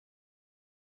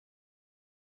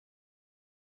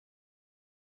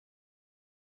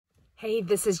Hey,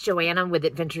 this is Joanna with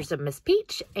Adventures of Miss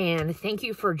Peach, and thank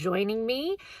you for joining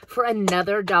me for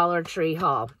another Dollar Tree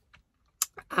haul.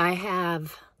 I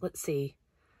have, let's see,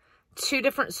 2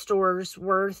 different stores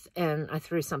worth, and I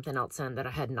threw something else in that I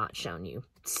had not shown you.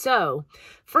 So,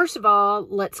 first of all,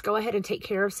 let's go ahead and take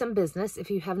care of some business.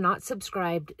 If you have not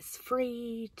subscribed, it's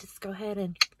free. Just go ahead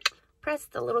and press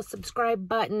the little subscribe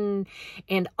button,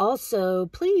 and also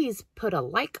please put a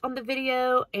like on the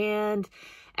video, and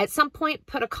at some point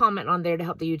put a comment on there to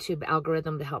help the YouTube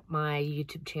algorithm, to help my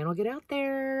YouTube channel get out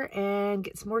there and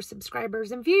get some more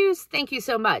subscribers and views. Thank you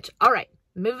so much. All right,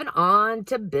 moving on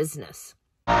to business.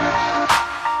 Okay,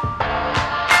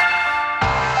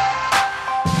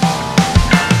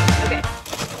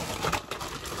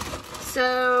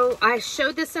 so I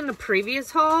showed this in the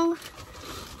previous haul,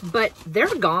 but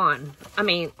they're gone. I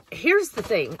mean, here's the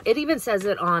thing. It even says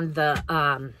it on the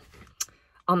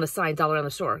sign, dollar on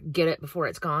the store. Get it before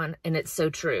it's gone. And it's so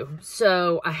true.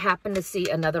 So I happened to see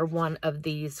another one of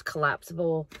these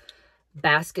collapsible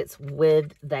baskets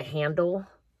with the handle.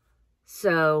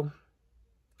 So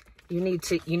you need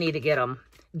to get them.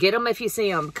 Get them if you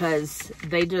see them, because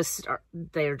they're just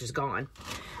gone.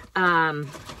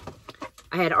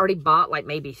 I had already bought like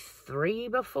maybe 3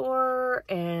 before,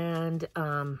 and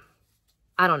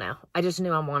I don't know. I just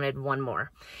knew I wanted one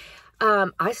more.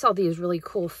 I saw these really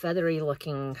cool feathery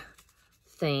looking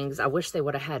things. I wish they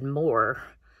would have had more,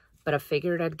 but I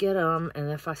figured I'd get them, and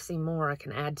if I see more, I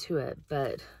can add to it.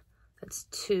 But that's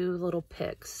 2 little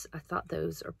picks. I thought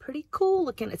those are pretty cool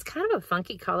looking. It's kind of a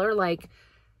funky color, like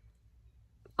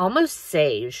almost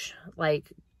sage,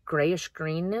 like grayish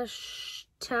greenish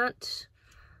tint,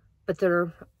 but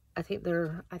I think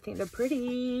they're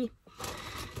pretty.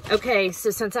 Okay,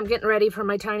 so since I'm getting ready for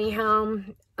my tiny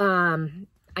home,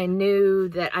 I knew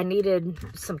that I needed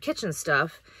some kitchen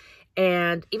stuff,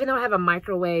 and even though I have a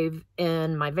microwave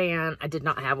in my van, I did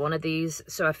not have one of these.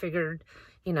 So I figured,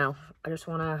 you know, I just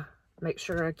want to make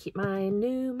sure I keep my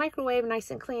new microwave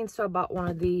nice and clean. So I bought one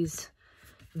of these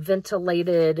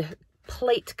ventilated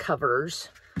plate covers,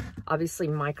 obviously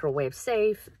microwave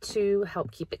safe, to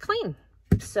help keep it clean.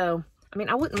 So I mean,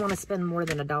 I wouldn't want to spend more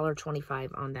than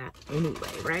 $1.25 on that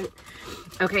anyway, right?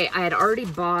 Okay, I had already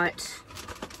bought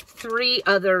 3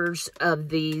 others of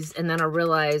these, and then I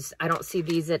realized I don't see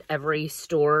these at every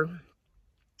store.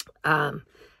 And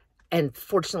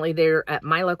fortunately, they're at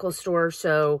my local store,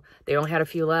 so they only had a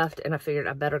few left, and I figured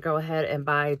I better go ahead and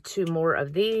buy 2 more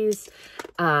of these.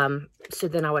 So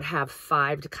then I would have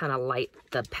 5 to kind of light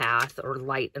the path or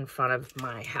light in front of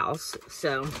my house.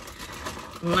 So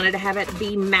wanted to have it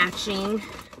be matching.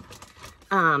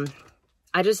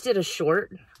 I just did a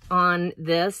short on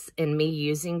this and me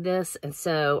using this, and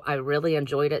so I really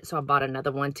enjoyed it, so I bought another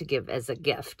one to give as a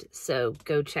gift. So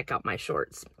go check out my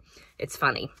shorts. It's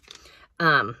funny.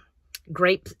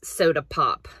 Grape soda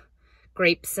pop,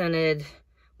 grape scented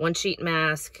 1-sheet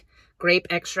mask, grape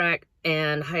extract,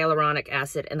 and hyaluronic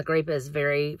acid, and the grape is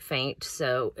very faint,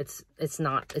 so it's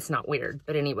not weird.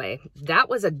 But anyway, that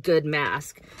was a good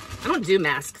mask. I don't do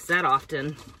masks that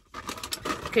often.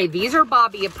 Okay, these are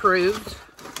Bobby approved.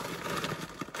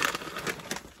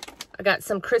 I got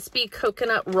some crispy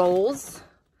coconut rolls.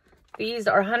 These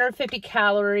are 150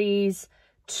 calories,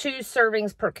 2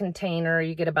 servings per container.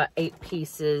 You get about 8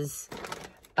 pieces.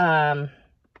 You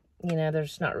know,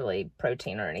 there's not really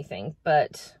protein or anything,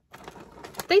 but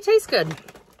they taste good.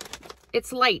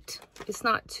 It's light. It's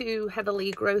not too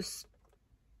heavily gross,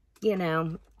 you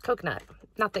know, coconut.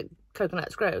 Not that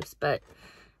coconut's gross, but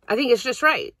I think it's just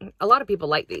right. A lot of people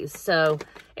like these. So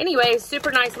anyway, super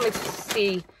nice. Let me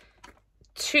see.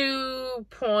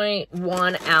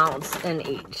 2.1 ounce in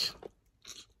each.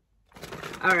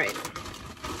 All right.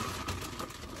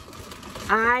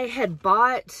 I had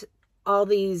bought all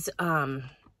these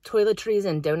toiletries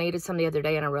and donated some the other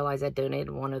day, and I realized I donated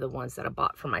one of the ones that I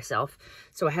bought for myself.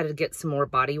 So I had to get some more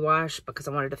body wash because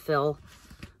I needed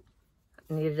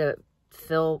to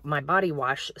fill my body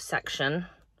wash section.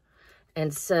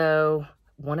 And so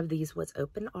one of these was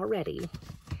open already.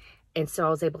 And so I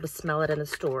was able to smell it in the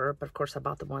store. But of course, I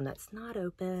bought the one that's not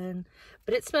open.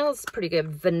 But it smells pretty good.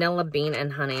 Vanilla bean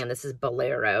and honey. And this is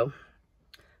Bolero.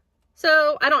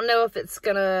 So I don't know if it's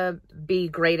going to be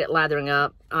great at lathering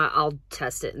up. I'll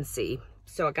test it and see.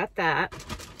 So I got that.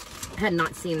 I had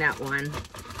not seen that one.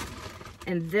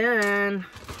 And then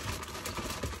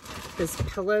this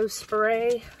pillow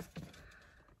spray.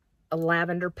 A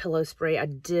lavender pillow spray. I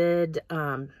did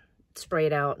spray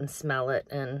it out and smell it,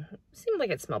 and it seemed like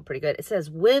it smelled pretty good. It says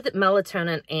with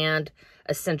melatonin and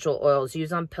essential oils,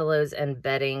 use on pillows and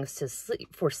beddings to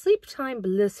sleep for sleep time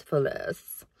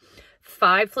blissfulness.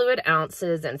 5 fluid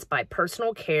ounces, and it's by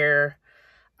Personal Care.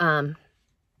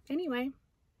 Anyway,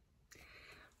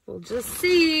 we'll just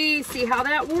see how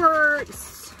that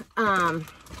works.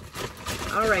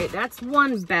 All right, that's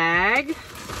one bag.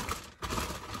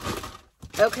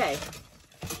 Okay.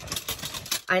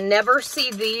 I never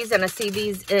see these, and I see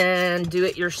these in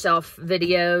do-it-yourself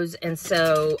videos, and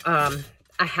so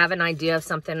I have an idea of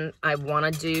something I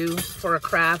want to do for a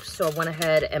craft, so I went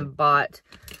ahead and bought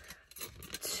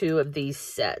 2 of these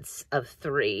sets of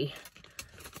 3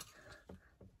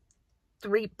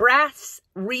 brass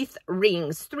wreath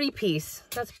rings, 3-piece.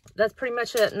 That's pretty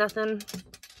much it. Nothing.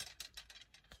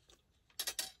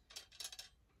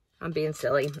 I'm being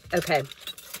silly. Okay.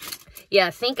 Yeah,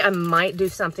 I think I might do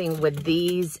something with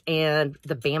these and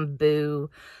the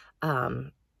bamboo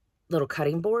little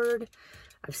cutting board.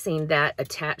 I've seen that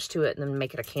attached to it and then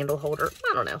make it a candle holder.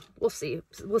 I don't know. We'll see.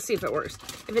 We'll see if it works.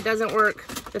 If it doesn't work,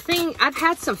 I've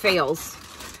had some fails.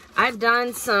 I've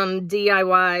done some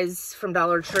DIYs from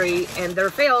Dollar Tree and they're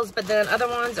fails, but then other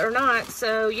ones are not.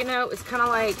 So, you know, it's kind of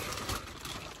like,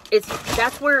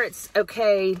 that's where it's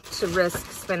okay to risk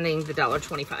spending the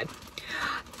 $1.25.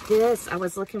 This, I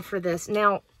was looking for this.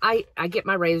 Now, I get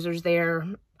my razors there.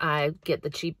 I get the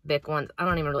cheap Bic ones. I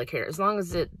don't even really care. As long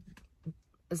as it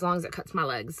cuts my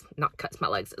legs. Not cuts my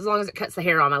legs. As long as it cuts the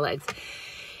hair on my legs.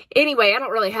 Anyway, I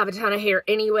don't really have a ton of hair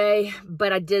anyway,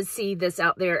 but I did see this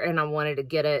out there and I wanted to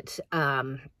get it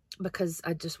because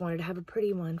I just wanted to have a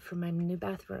pretty one for my new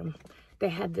bathroom. They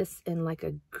had this in like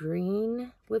a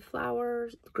green with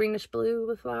flowers, greenish blue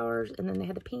with flowers, and then they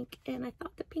had the pink, and I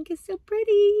thought the pink is so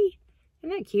pretty.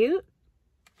 Isn't that cute?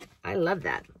 I love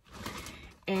that.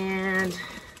 And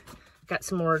got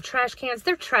some more trash cans.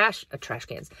 They're trash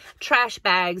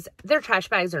bags. Their trash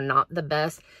bags are not the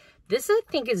best. This, I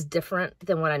think, is different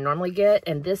than what I normally get.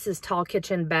 And this is tall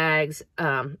kitchen bags.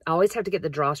 I always have to get the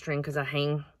drawstring because I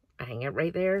hang it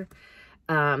right there.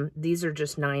 These are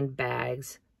just 9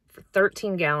 bags for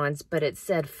 13 gallons, but it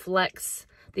said flex.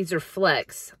 These are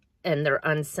flex and they're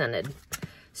unscented.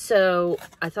 So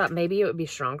I thought maybe it would be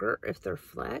stronger if they're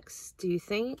flex. Do you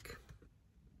think?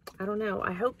 I don't know.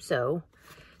 I hope so.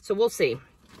 So we'll see.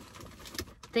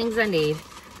 Things I need.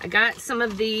 I got some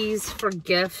of these for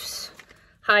gifts.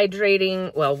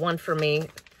 Hydrating. Well, one for me,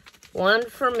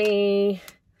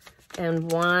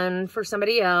 and one for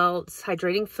somebody else.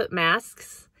 Hydrating foot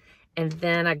masks. And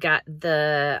then I got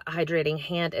the hydrating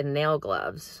hand and nail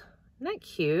gloves. Isn't that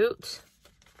cute?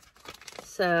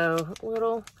 So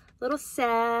little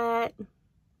set.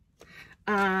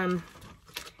 And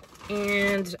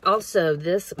also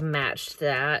this matched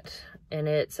that, and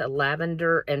it's a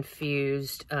lavender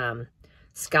infused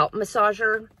scalp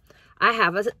massager. I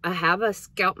have a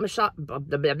scalp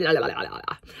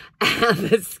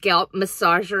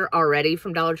massager already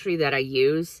from Dollar Tree that I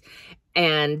use,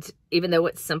 and even though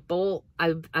it's simple,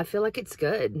 I feel like it's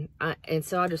good. And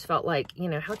so I just felt like, you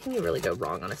know, how can you really go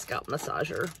wrong on a scalp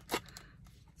massager?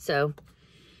 So,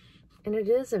 and it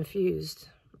is infused.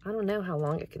 I don't know how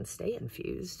long it can stay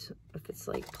infused if it's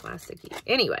like plasticky.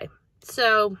 Anyway,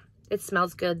 so it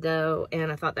smells good though,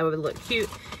 and I thought that would look cute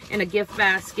in a gift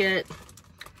basket.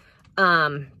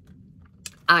 I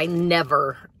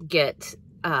never get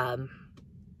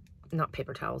not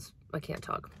paper towels. I can't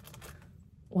talk.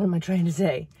 What am I trying to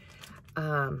say?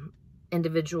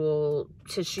 Individual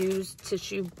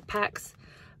tissue packs.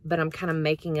 But I'm kind of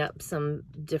making up some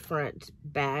different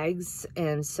bags,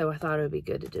 and so I thought it would be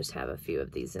good to just have a few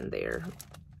of these in there,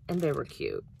 and they were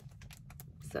cute.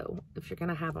 So if you're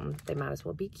gonna have them, they might as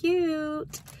well be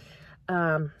cute.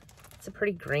 It's a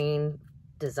pretty green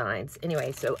designs.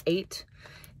 Anyway, so eight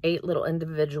little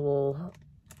individual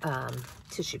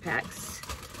tissue packs.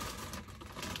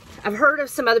 I've heard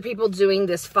of some other people doing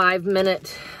this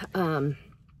 5-minute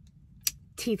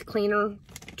teeth cleaner.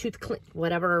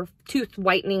 Tooth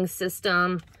whitening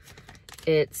system.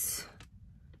 It's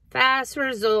fast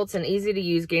results and easy to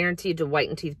use, guaranteed to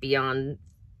whiten teeth beyond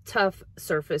tough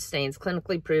surface stains,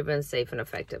 clinically proven, safe and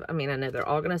effective. I mean, I know they're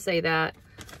all gonna say that.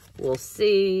 We'll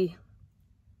see.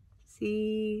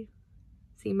 See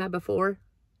my before?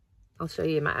 I'll show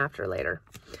you my after later.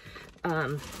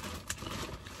 I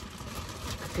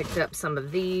picked up some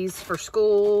of these for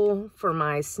school for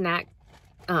my snack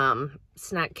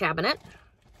cabinet.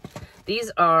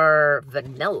 These are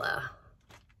vanilla.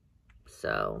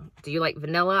 So, do you like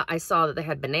vanilla? I saw that they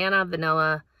had banana,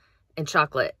 vanilla, and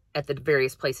chocolate at the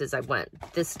various places I went.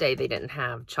 This day, they didn't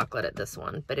have chocolate at this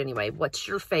one. But anyway, what's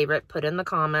your favorite? Put in the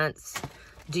comments.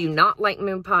 Do you not like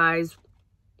moon pies?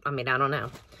 I mean, I don't know.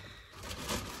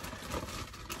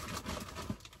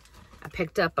 I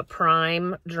picked up a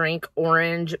Prime drink,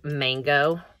 orange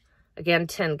mango. Again,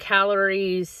 10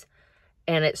 calories,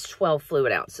 and it's 12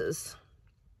 fluid ounces.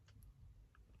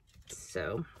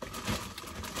 So,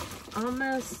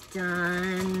 almost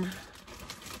done.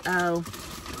 Oh,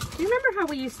 do you remember how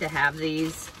we used to have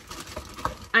these?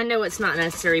 I know it's not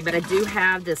necessary, but I do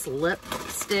have this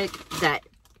lipstick that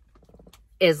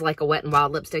is like a Wet n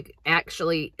Wild lipstick.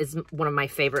 Actually is one of my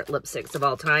favorite lipsticks of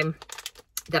all time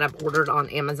that I've ordered on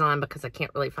Amazon because I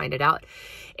can't really find it out.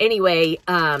 Anyway,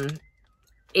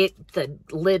 the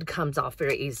lid comes off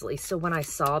very easily. So when I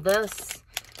saw this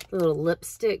little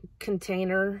lipstick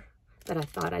container that I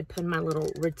thought I'd put in my little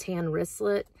rattan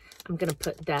wristlet, I'm going to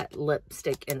put that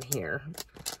lipstick in here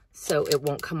so it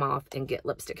won't come off and get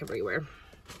lipstick everywhere.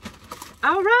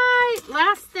 All right,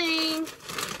 last thing.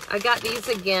 I got these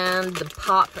again, the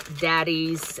Pop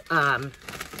Daddies, what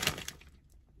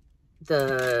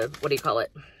do you call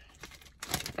it?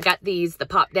 I got these, the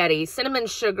Pop Daddy cinnamon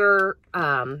sugar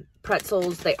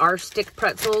pretzels. They are stick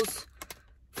pretzels,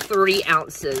 3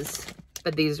 ounces,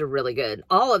 but these are really good.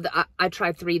 All of the, I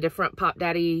tried 3 different Pop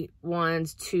Daddy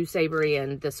ones, 2 savory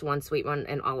and this 1 sweet one,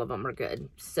 and all of them are good.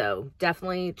 So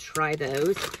definitely try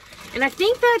those. And I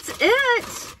think that's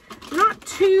it. Not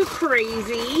too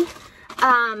crazy.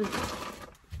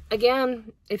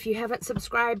 Again, if you haven't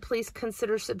subscribed, please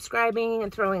consider subscribing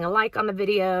and throwing a like on the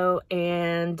video.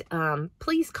 And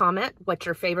please comment what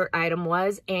your favorite item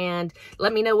was. And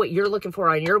let me know what you're looking for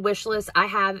on your wish list. I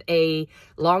have a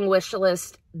long wish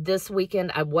list. This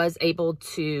weekend, I was able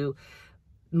to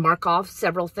mark off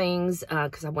several things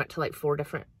because I went to like 4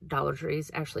 different Dollar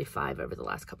Trees. Actually 5 over the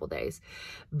last couple days.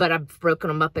 But I've broken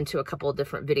them up into a couple of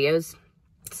different videos,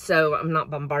 so I'm not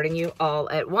bombarding you all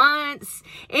at once.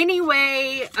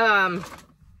 Anyway, I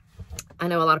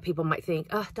know a lot of people might think,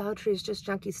 oh, Dollar Tree is just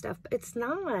junky stuff, but it's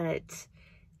not.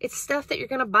 It's stuff that you're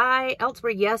going to buy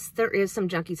elsewhere. Yes, there is some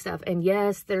junky stuff. And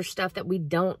yes, there's stuff that we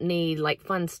don't need, like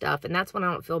fun stuff. And that's when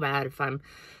I don't feel bad if I'm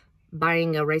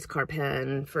buying a race car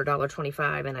pen for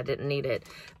 $1.25 and I didn't need it.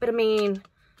 But I mean,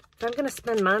 if I'm going to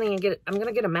spend money and I'm going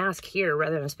to get a mask here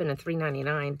rather than spending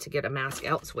 $3.99 to get a mask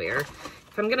elsewhere.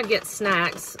 If I'm going to get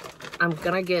snacks, I'm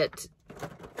going to get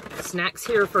snacks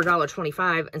here for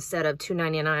 $1.25 instead of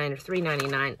 $2.99 or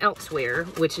 $3.99 elsewhere,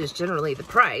 which is generally the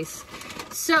price.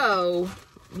 So,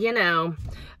 you know,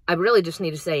 I really just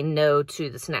need to say no to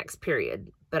the snacks,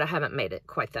 period. But I haven't made it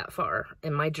quite that far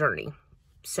in my journey.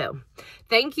 So,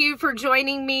 thank you for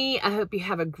joining me. I hope you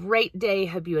have a great day.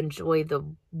 Hope you enjoy the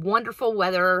wonderful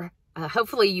weather.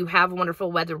 Hopefully you have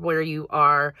wonderful weather where you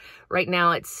are. Right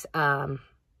now it's, I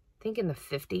think in the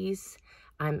 50s.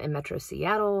 I'm in Metro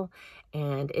Seattle,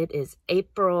 and it is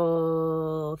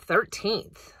April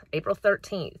 13th. April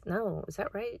 13th. No, is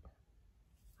that right?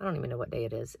 I don't even know what day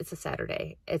it is. It's a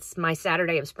Saturday. It's my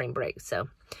Saturday of spring break. So,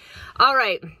 all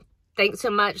right. Thanks so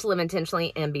much. Live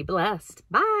intentionally and be blessed.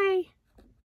 Bye.